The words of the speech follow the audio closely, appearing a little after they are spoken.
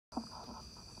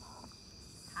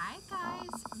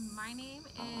My name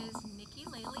is Nikki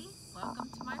Laley. Welcome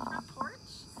to my front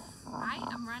porch. I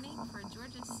am running for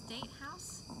Georgia State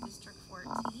House, District 14,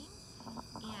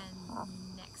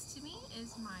 and next to me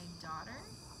is my daughter.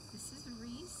 This is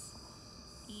Reese,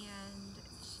 and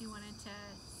she wanted to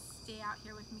stay out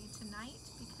here with me tonight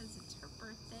because it's her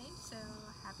birthday, so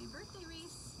happy birthday,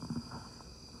 Reese.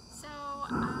 So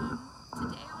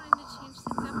today I wanted to change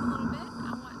things up a little bit.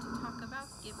 I want to talk about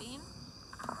giving,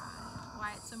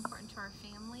 why it's important to our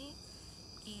family,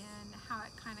 and how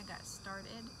it kind of got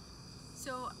started.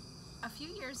 So a few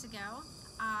years ago,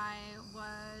 I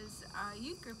was a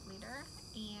youth group leader,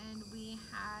 and we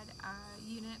had a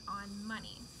unit on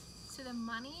money. So the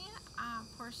money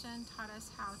portion taught us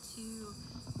how to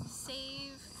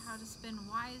save, how to spend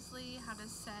wisely, how to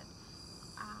set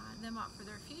them up for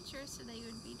their future so they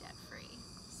would be debt free.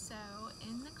 So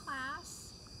in the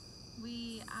class,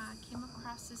 we came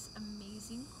across this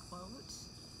amazing quote.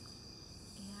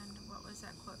 And what was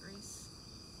that quote, Reese?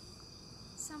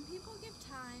 Some people give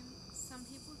time, some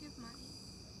people give money,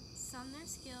 some their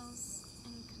skills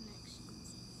and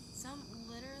connections. Some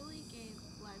literally gave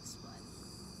life's blood,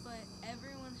 but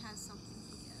everyone has something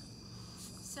to give.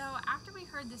 So after we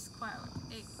heard this quote,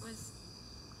 it was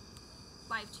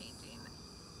life-changing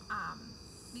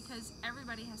because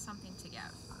everybody has something to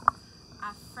give.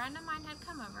 A friend of mine had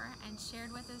come over and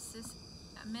shared with us this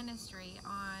ministry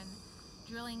on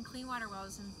drilling clean water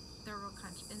wells in third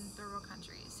world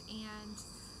countries, and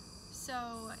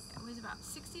so it was about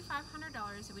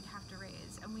 $6,500 that we'd have to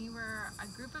raise, and we were a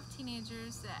group of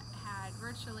teenagers that had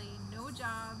virtually no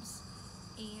jobs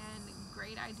and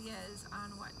great ideas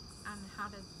on how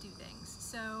to do things.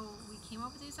 So we came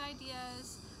up with these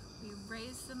ideas, we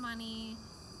raised the money,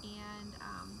 and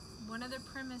one of the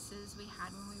premises we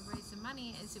had when we raised the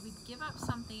money is that we'd give up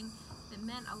something that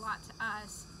meant a lot to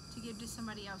us to give to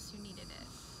somebody else who needed it.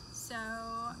 So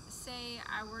say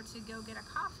I were to go get a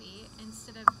coffee,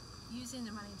 instead of using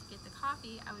the money to get the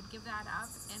coffee, I would give that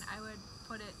up and I would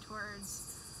put it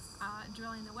towards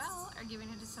drilling the well or giving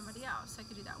it to somebody else. I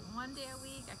could do that 1 day a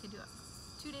week, I could do it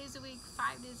 2 days a week,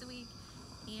 5 days a week,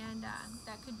 and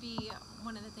that could be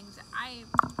one of the things that I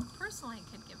personally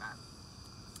could give up.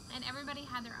 And everybody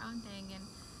had their own thing,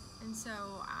 and so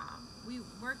we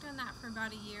worked on that for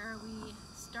about a year. We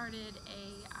started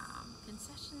a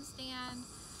concession stand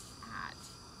at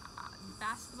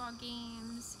basketball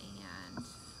games, and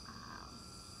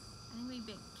I think we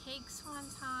baked cakes one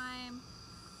time.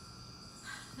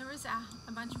 There was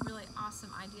a bunch of really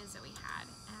awesome ideas that we had,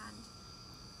 and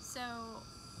so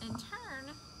in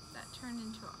turn that turned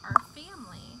into our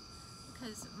family,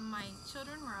 because my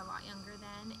children were a lot younger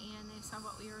then and they saw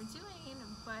what we were doing,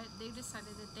 but they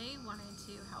decided that they wanted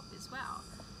to help as well.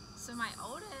 So my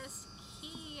oldest,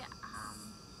 he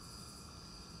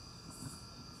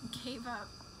gave up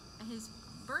his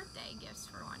birthday gifts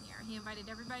for 1 year. He invited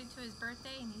everybody to his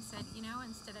birthday, and he said, you know,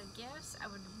 instead of gifts, I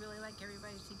would really like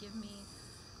everybody to give me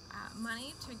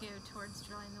money to go towards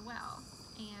drilling the well.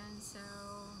 And so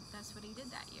that's what he did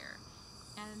that year.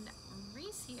 And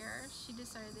Reese here, she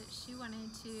decided that she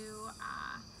wanted to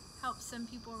help some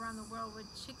people around the world with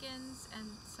chickens and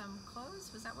some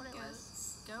clothes. Was that what it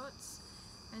was? Goats.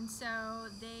 And so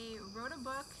they wrote a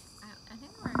book. I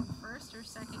think they were in first or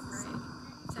second grade.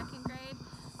 Second grade.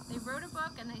 They wrote a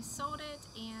book and they sold it,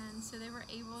 and so they were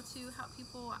able to help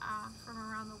people from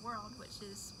around the world, which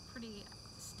is pretty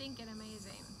stinking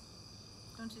amazing.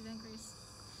 Don't you think, Reese?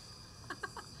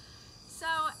 So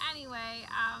anyway,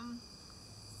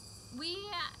 we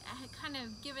had kind of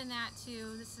given that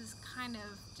to, this is kind of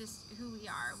just who we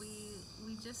are.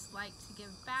 We just like to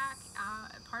give back.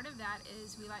 Part of that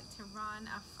is we like to run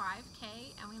a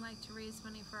 5K, and we like to raise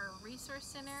money for a resource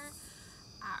center.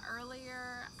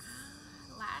 Earlier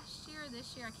last year,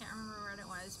 this year, I can't remember what it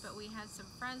was, but we had some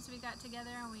friends we got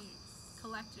together and we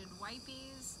collected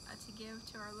wipies to give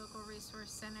to our local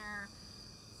resource center.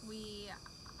 We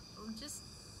just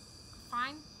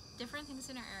find different things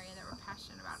in our area that we're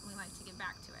passionate about, and we like to give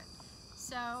back to it.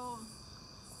 So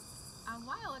a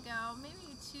while ago,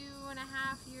 maybe 2.5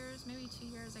 years, maybe 2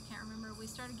 years, I can't remember, we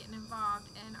started getting involved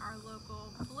in our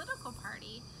local political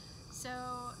party so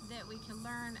that we can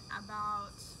learn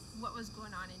about what was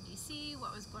going on in DC,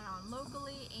 what was going on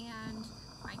locally, and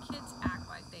my kids act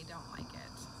like they don't like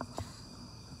it.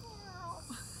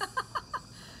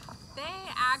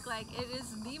 They act like it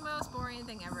is the most boring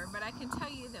thing ever, but I can tell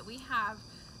you that we have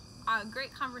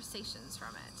great conversations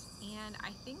from it, and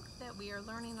I think that we are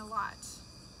learning a lot.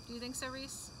 Do you think so,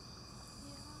 Reese?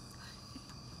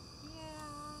 Yeah.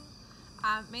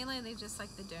 Yeah. Mainly they just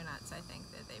like the donuts, I think,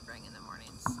 that they bring in the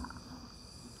mornings.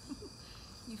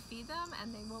 You feed them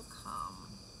and they will come.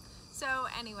 So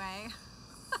anyway,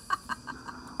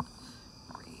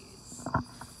 Breeze.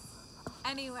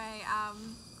 Anyway,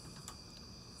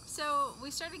 so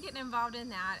we started getting involved in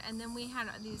that, and then we had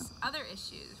these other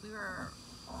issues. We were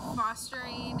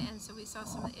fostering, and so we saw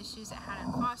some of the issues that had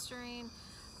in fostering.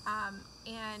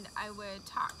 And I would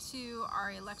talk to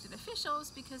our elected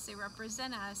officials because they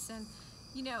represent us, and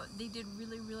you know, they did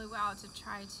really, really well to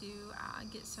try to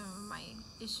get some of my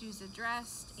issues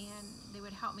addressed, and they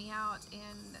would help me out,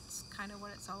 and that's kind of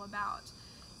what it's all about.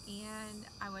 And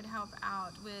I would help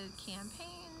out with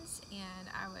campaigns, and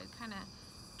I would kind of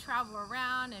travel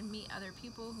around and meet other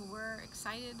people who were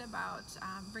excited about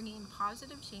bringing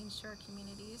positive change to our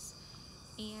communities.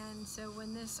 And so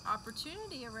when this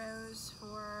opportunity arose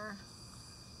for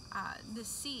this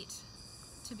seat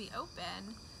to be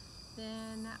open,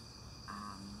 then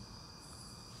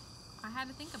I had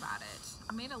to think about it.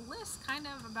 I made a list kind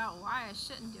of about why I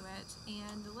shouldn't do it,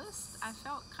 and the list I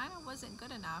felt kind of wasn't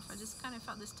good enough. I just kind of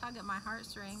felt this tug at my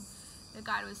heartstring that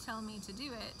God was telling me to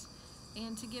do it,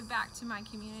 and to give back to my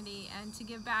community, and to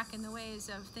give back in the ways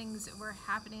of things that were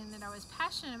happening that I was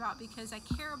passionate about, because I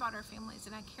care about our families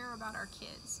and I care about our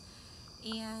kids.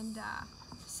 And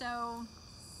so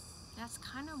that's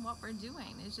kind of what we're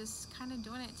doing, is just kind of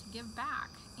doing it to give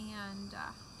back. And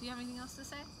do you have anything else to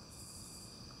say?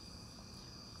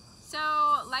 So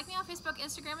like me on Facebook,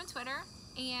 Instagram, and Twitter,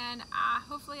 and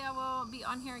hopefully I will be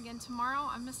on here again tomorrow.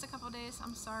 I missed a couple days,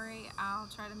 I'm sorry. I'll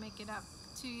try to make it up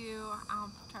to you. I'll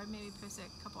try to maybe post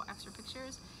a couple extra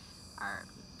pictures, or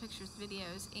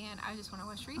videos, and I just want to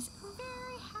wish Reese a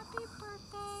very happy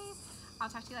birthday. I'll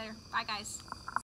talk to you later. Bye guys.